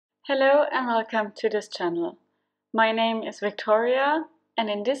Hello and welcome to this channel. My name is Victoria, and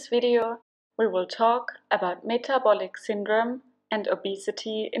in this video we will talk about metabolic syndrome and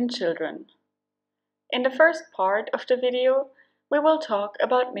obesity in children. In the first part of the video we will talk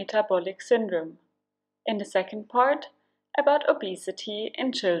about metabolic syndrome. In the second part, about obesity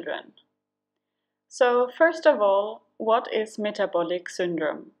in children. So first of all, what is metabolic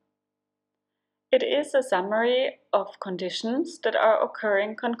syndrome? It is a summary of conditions that are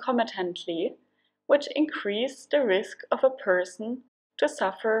occurring concomitantly, which increase the risk of a person to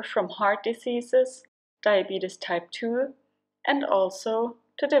suffer from heart diseases, diabetes type 2, and also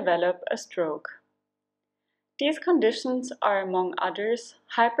to develop a stroke. These conditions are, among others,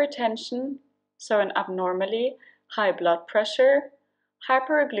 hypertension, so an abnormally high blood pressure,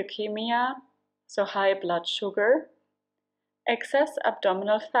 hyperglycemia, so high blood sugar, excess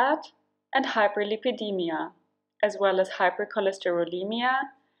abdominal fat, and hyperlipidemia, as well as hypercholesterolemia,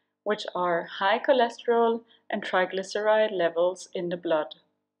 which are high cholesterol and triglyceride levels in the blood.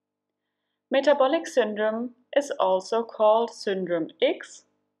 Metabolic syndrome is also called syndrome X,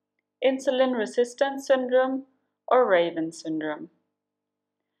 insulin resistance syndrome, or Reaven syndrome.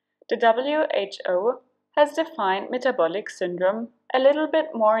 The WHO has defined metabolic syndrome a little bit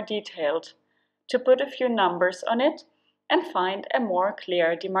more detailed to put a few numbers on it and find a more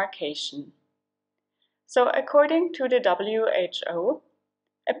clear demarcation. So according to the WHO,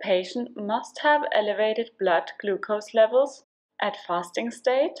 a patient must have elevated blood glucose levels at fasting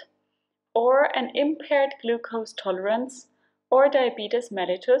state or an impaired glucose tolerance or diabetes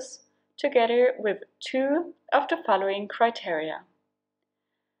mellitus together with two of the following criteria.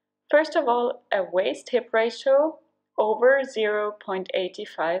 First of all, a waist-hip ratio over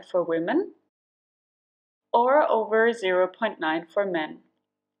 0.85 for women or over 0.9 for men,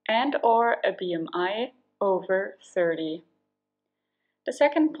 and or a BMI over 30. The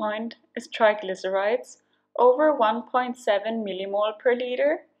second point is triglycerides over 1.7 millimole per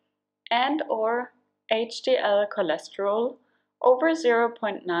liter and or HDL cholesterol over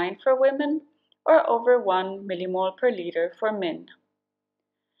 0.9 for women or over 1 millimole per liter for men.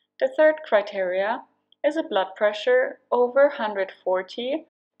 The third criteria is a blood pressure over 140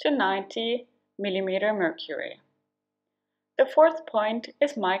 to 90 millimeter mercury. The fourth point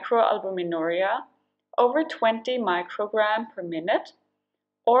is microalbuminuria over 20 microgram per minute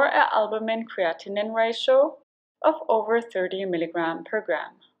or an albumin-creatinine ratio of over 30 milligram per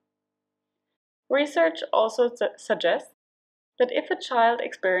gram. Research also suggests that if a child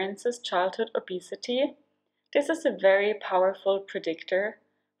experiences childhood obesity, this is a very powerful predictor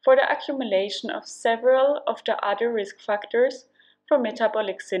for the accumulation of several of the other risk factors for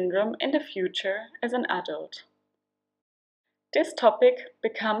metabolic syndrome in the future as an adult. This topic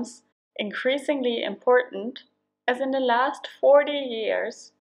becomes increasingly important as in the last 40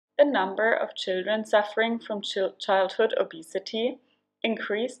 years, the number of children suffering from childhood obesity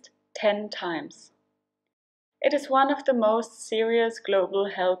increased 10 times. It is one of the most serious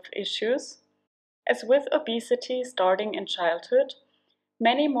global health issues, as with obesity starting in childhood,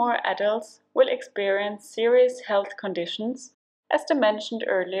 many more adults will experience serious health conditions, as the mentioned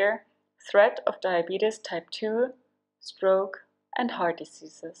earlier threat of diabetes type 2, stroke, and heart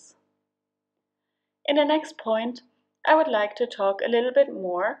diseases. In the next point, I would like to talk a little bit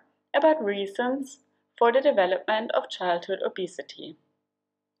more about reasons for the development of childhood obesity.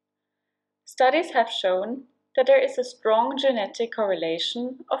 Studies have shown that there is a strong genetic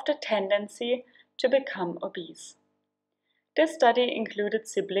correlation of the tendency to become obese. This study included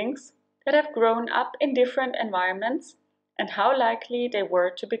siblings that have grown up in different environments and how likely they were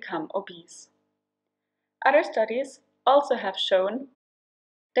to become obese. Other studies also have shown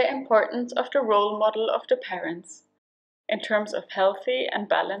the importance of the role model of the parents in terms of healthy and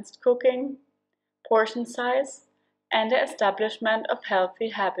balanced cooking, portion size, and the establishment of healthy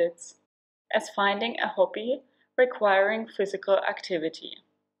habits, as finding a hobby requiring physical activity.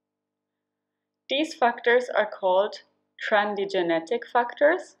 These factors are called trandigenetic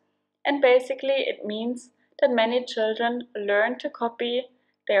factors, and basically it means that many children learn to copy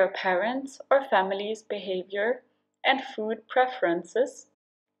their parents' or family's behavior and food preferences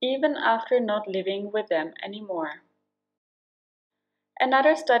even after not living with them anymore.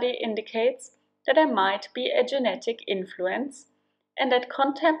 Another study indicates that there might be a genetic influence and that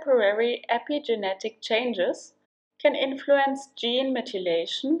contemporary epigenetic changes can influence gene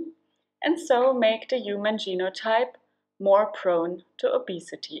methylation and so make the human genotype more prone to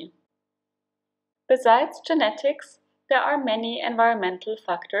obesity. Besides genetics, there are many environmental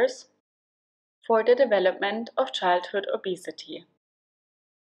factors for the development of childhood obesity.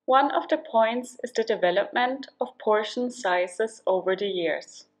 One of the points is the development of portion sizes over the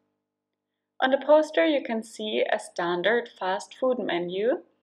years. On the poster you can see a standard fast food menu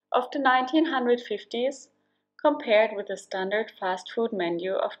of the 1950s compared with the standard fast food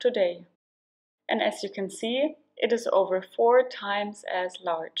menu of today. And as you can see, it is over 4 times as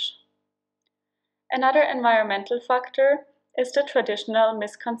large. Another environmental factor is the traditional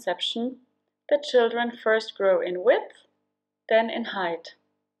misconception that children first grow in width, then in height,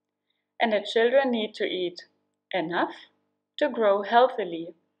 and that children need to eat enough to grow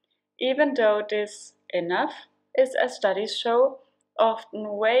healthily, even though this enough is, as studies show,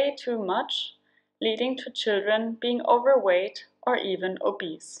 often way too much, leading to children being overweight or even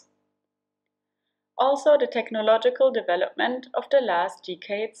obese. Also, the technological development of the last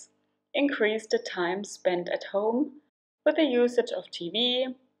decades increased the time spent at home with the usage of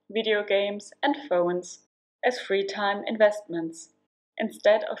TV, video games, and phones as free time investments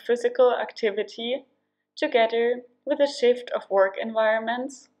instead of physical activity, together with a shift of work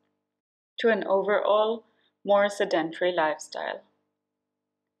environments to an overall more sedentary lifestyle.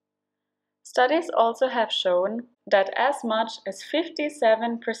 Studies also have shown that as much as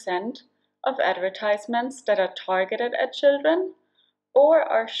 57% of advertisements that are targeted at children or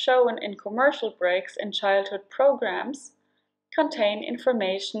are shown in commercial breaks in childhood programs contain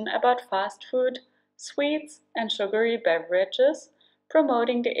information about fast food, sweets, and sugary beverages,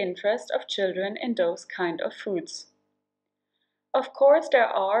 promoting the interest of children in those kind of foods. Of course, there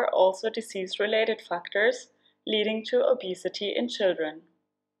are also disease-related factors leading to obesity in children.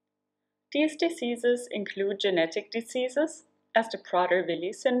 These diseases include genetic diseases as the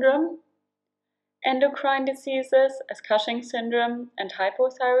Prader-Willi syndrome, endocrine diseases as Cushing syndrome and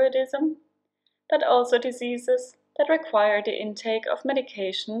hypothyroidism, but also diseases that require the intake of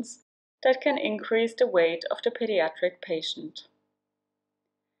medications that can increase the weight of the pediatric patient.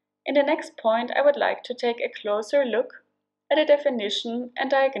 In the next point, I would like to take a closer look at the definition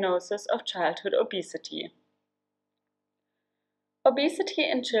and diagnosis of childhood obesity. Obesity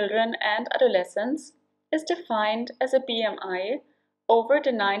in children and adolescents is defined as a BMI over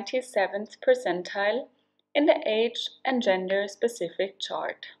the 97th percentile in the age and gender specific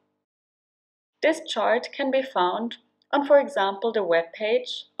chart. This chart can be found on, for example, the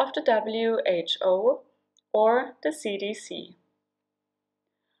webpage of the WHO or the CDC.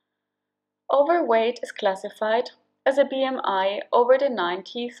 Overweight is classified as a BMI over the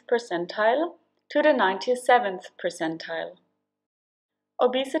 90th percentile to the 97th percentile.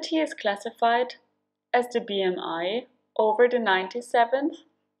 Obesity is classified as the BMI over the 97th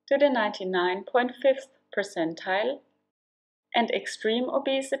to the 99.5th percentile, and extreme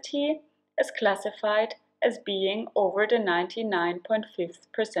obesity is classified as being over the 99.5th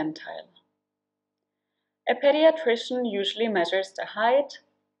percentile. A pediatrician usually measures the height,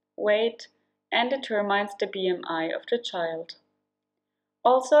 weight, and determines the BMI of the child.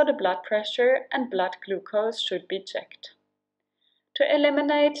 Also, the blood pressure and blood glucose should be checked. To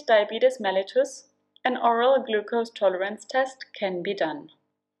eliminate diabetes mellitus, an oral glucose tolerance test can be done.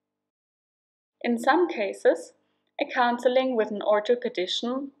 In some cases, a counseling with an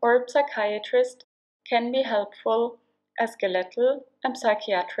orthopedician or psychiatrist can be helpful, as skeletal and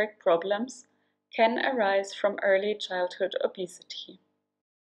psychiatric problems can arise from early childhood obesity.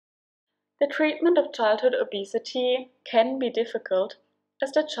 The treatment of childhood obesity can be difficult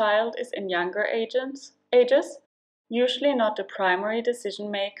as the child is in younger ages, usually not the primary decision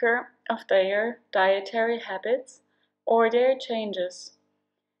maker of their dietary habits or their changes,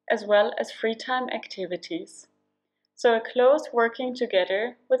 as well as free time activities. So a close working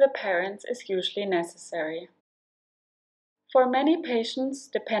together with the parents is usually necessary. For many patients,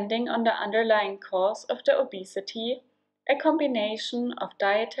 depending on the underlying cause of the obesity, a combination of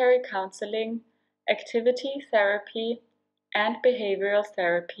dietary counseling, activity therapy, and behavioral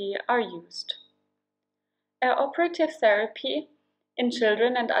therapy are used. Operative therapy in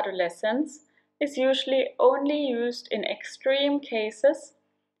children and adolescents is usually only used in extreme cases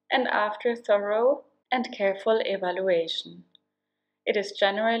and after thorough and careful evaluation. It is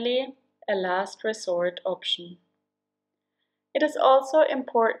generally a last resort option. It is also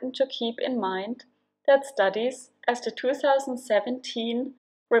important to keep in mind that studies, as the 2017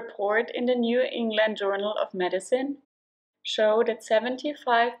 report in the New England Journal of Medicine, show that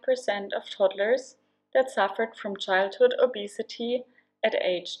 75% of toddlers that suffered from childhood obesity at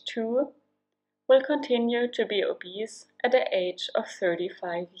age 2 will continue to be obese at the age of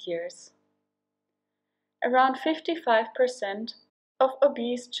 35 years. Around 55% of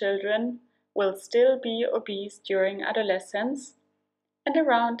obese children will still be obese during adolescence, and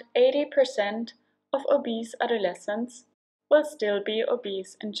around 80% of obese adolescents will still be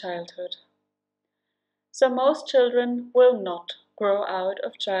obese in childhood. So most children will not grow out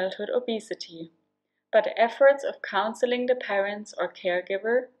of childhood obesity, but the efforts of counseling the parents or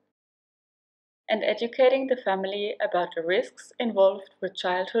caregiver and educating the family about the risks involved with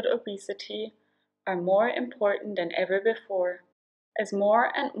childhood obesity are more important than ever before, as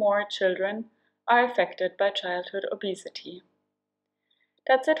more and more children are affected by childhood obesity.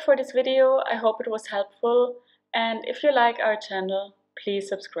 That's it for this video. I hope it was helpful, and if you like our channel, please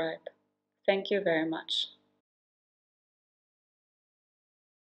subscribe. Thank you very much.